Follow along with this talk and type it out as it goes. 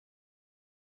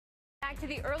back to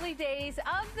the early days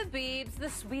of the Biebs, the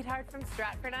sweetheart from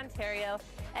Stratford, Ontario,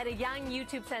 and a young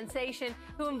YouTube sensation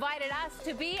who invited us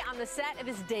to be on the set of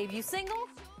his debut single,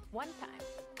 One Time.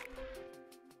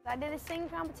 I did a singing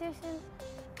competition,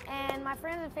 and my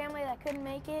friends and family that couldn't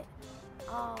make it,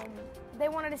 they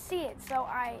wanted to see it. So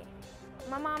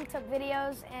my mom took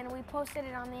videos, and we posted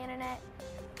it on the internet,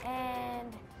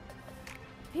 and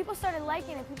people started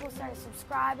liking it. People started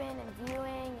subscribing and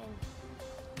viewing, and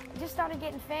I just started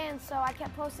getting fans, so I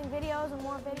kept posting videos and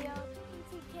more videos.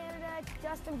 Canada,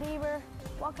 Justin Bieber,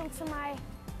 welcome to my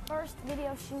first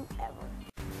video shoot ever.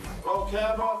 Roll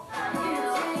camera.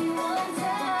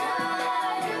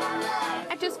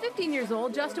 At just 15 years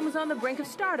old, Justin was on the brink of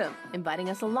stardom, inviting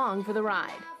us along for the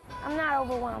ride. I'm not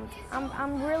overwhelmed.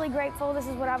 I'm really grateful. This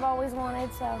is what I've always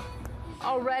wanted, so.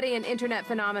 Already an internet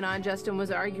phenomenon, Justin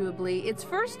was arguably its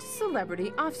first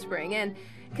celebrity offspring and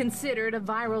considered a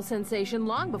viral sensation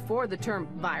long before the term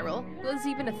viral was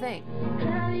even a thing.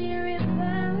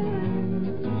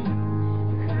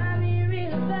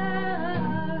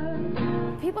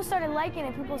 People started liking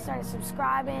it, people started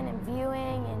subscribing and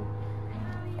viewing, and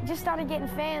I just started getting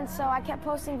fans, so I kept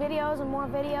posting videos and more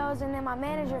videos, and then my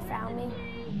manager found me.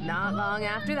 Not long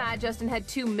after that, Justin had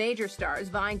two major stars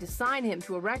vying to sign him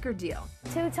to a record deal.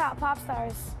 Two top pop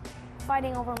stars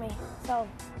fighting over me, so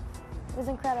it was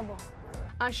incredible.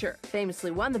 Usher famously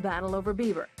won the battle over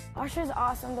Bieber. Usher's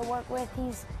awesome to work with.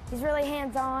 He's really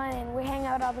hands-on, and we hang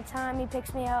out all the time. He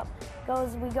picks me up,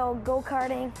 we go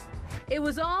go-karting. It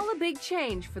was all a big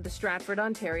change for the Stratford,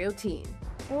 Ontario teen.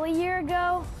 Well, a year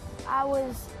ago, I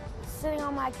was sitting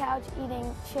on my couch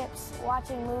eating chips,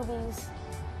 watching movies,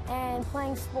 and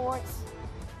playing sports.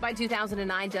 By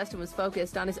 2009, Justin was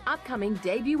focused on his upcoming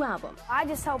debut album. I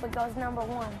just hope it goes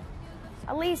 #1.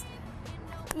 At least,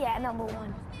 yeah,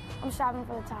 #1. I'm striving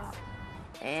for the top.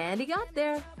 And he got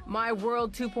there. My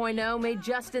World 2.0 made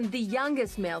Justin the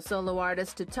youngest male solo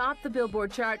artist to top the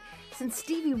Billboard chart since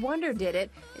Stevie Wonder did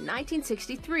it in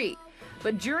 1963.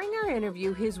 But during our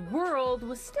interview, his world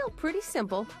was still pretty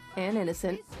simple and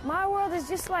innocent. My world is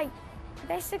just like,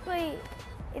 basically,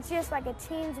 it's just like a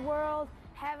teen's world,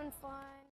 having fun.